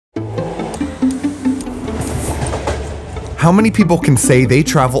How many people can say they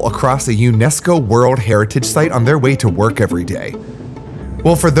travel across a UNESCO World Heritage site on their way to work every day?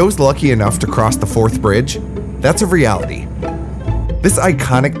 Well, for those lucky enough to cross the Forth Bridge, that's a reality. This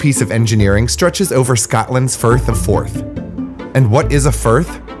iconic piece of engineering stretches over Scotland's Firth of Forth. And what is a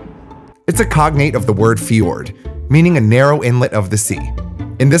firth? It's a cognate of the word fjord, meaning a narrow inlet of the sea.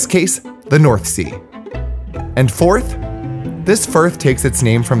 In this case, the North Sea. And Forth? This firth takes its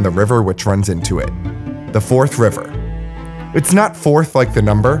name from the river which runs into it, the Forth River. It's not Forth like the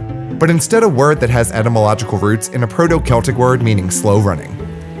number, but instead a word that has etymological roots in a Proto-Celtic word meaning slow running.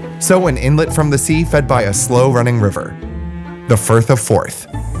 So an inlet from the sea fed by a slow-running river, the Firth of Forth.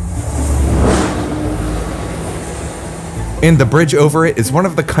 And the bridge over it is one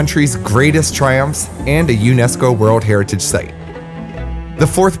of the country's greatest triumphs and a UNESCO World Heritage Site. The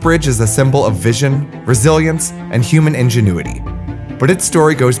Forth Bridge is a symbol of vision, resilience, and human ingenuity, but its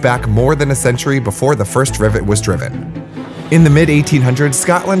story goes back more than a century before the first rivet was driven. In the mid-1800s,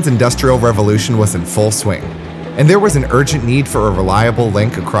 Scotland's Industrial Revolution was in full swing, and there was an urgent need for a reliable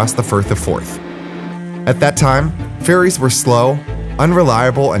link across the Firth of Forth. At that time, ferries were slow,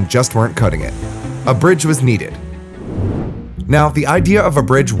 unreliable, and just weren't cutting it. A bridge was needed. Now, the idea of a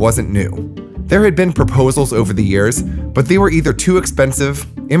bridge wasn't new. There had been proposals over the years, but they were either too expensive,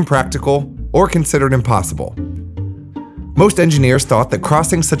 impractical, or considered impossible. Most engineers thought that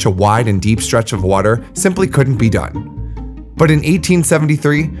crossing such a wide and deep stretch of water simply couldn't be done. But in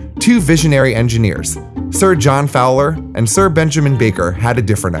 1873, two visionary engineers, Sir John Fowler and Sir Benjamin Baker, had a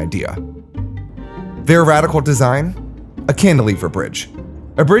different idea. Their radical design? A cantilever bridge.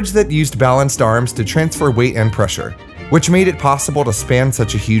 A bridge that used balanced arms to transfer weight and pressure, which made it possible to span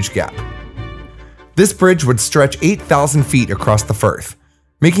such a huge gap. This bridge would stretch 8,000 feet across the Firth,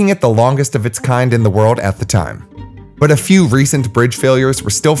 making it the longest of its kind in the world at the time. But a few recent bridge failures were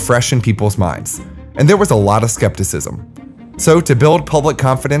still fresh in people's minds, and there was a lot of skepticism. So to build public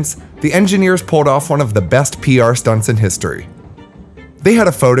confidence, the engineers pulled off one of the best PR stunts in history. They had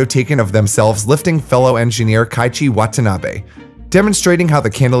a photo taken of themselves lifting fellow engineer Kaiichi Watanabe, demonstrating how the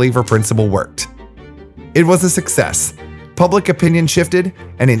cantilever principle worked. It was a success. Public opinion shifted,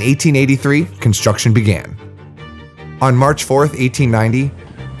 and in 1883, construction began. On March 4th, 1890,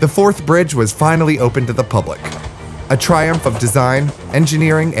 the Forth Bridge was finally open to the public. A triumph of design,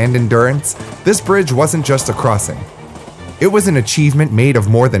 engineering, and endurance, this bridge wasn't just a crossing. It was an achievement made of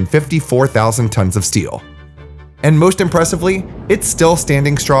more than 54,000 tons of steel. And most impressively, it's still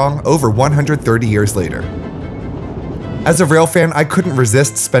standing strong over 130 years later. As a rail fan, I couldn't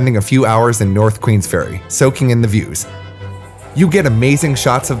resist spending a few hours in North Queensferry, soaking in the views. You get amazing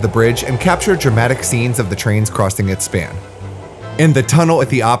shots of the bridge and capture dramatic scenes of the trains crossing its span. And the tunnel at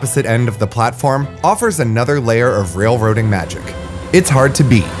the opposite end of the platform offers another layer of railroading magic. It's hard to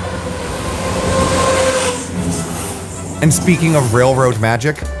beat. And speaking of railroad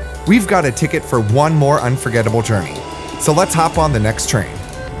magic, we've got a ticket for one more unforgettable journey. So let's hop on the next train.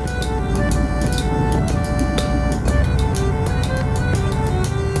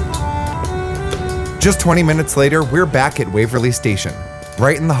 Just 20 minutes later, we're back at Waverley Station,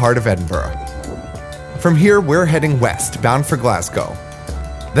 right in the heart of Edinburgh. From here, we're heading west, bound for Glasgow,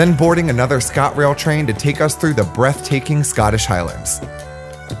 then boarding another ScotRail train to take us through the breathtaking Scottish Highlands.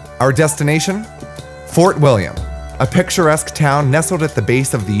 Our destination? Fort William, a picturesque town nestled at the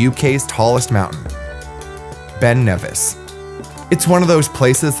base of the UK's tallest mountain, Ben Nevis. It's one of those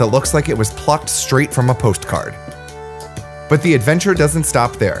places that looks like it was plucked straight from a postcard. But the adventure doesn't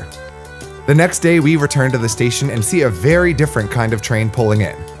stop there. The next day, we return to the station and see a very different kind of train pulling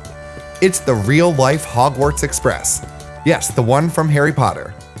in. It's the real-life Hogwarts Express. Yes, the one from Harry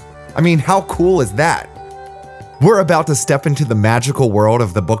Potter. I mean, how cool is that? We're about to step into the magical world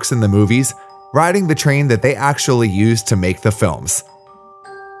of the books and the movies, riding the train that they actually used to make the films.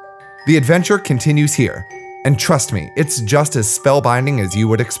 The adventure continues here, and trust me, it's just as spellbinding as you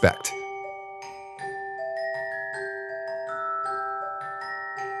would expect.